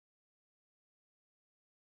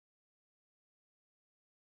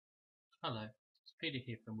Hello, it's Peter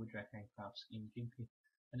here from Embroidery Crafts in Gympie,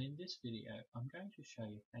 and in this video I'm going to show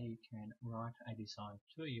you how you can write a design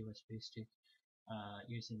to a USB stick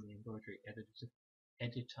using the Embroidery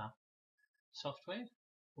Editor software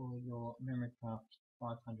for your Memory Craft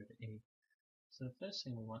 500e. So the first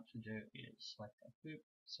thing we want to do is select a hoop,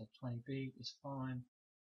 so 20B is fine,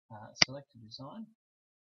 select a design,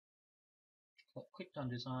 clicked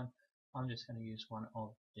on design. I'm just going to use one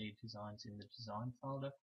of the designs in the design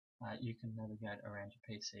folder. You can navigate around your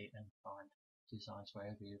PC and find designs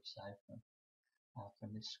wherever you've saved them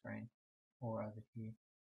from this screen or over here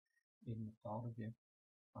in the folder view.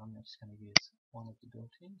 I'm just going to use one of the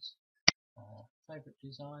built-ins. Favorite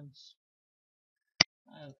designs.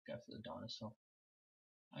 Go for the dinosaur.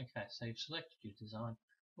 Okay, so you've selected your design.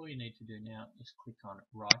 All you need to do now is click on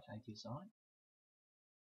Write a Design.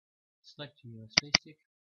 Select your USB stick.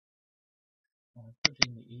 Put it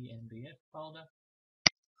in the EMBF folder.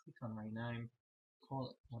 Click on Rename. Call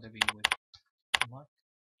it whatever you would like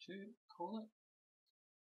to call it.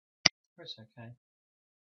 Press OK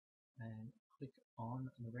and click on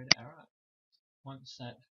the red arrow. Once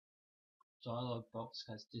that dialog box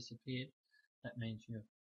has disappeared, that means you've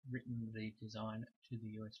written the design to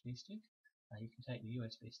the USB stick. You can take the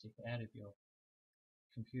USB stick out of your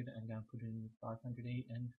computer and go and put it in the 500e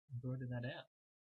and embroider that out.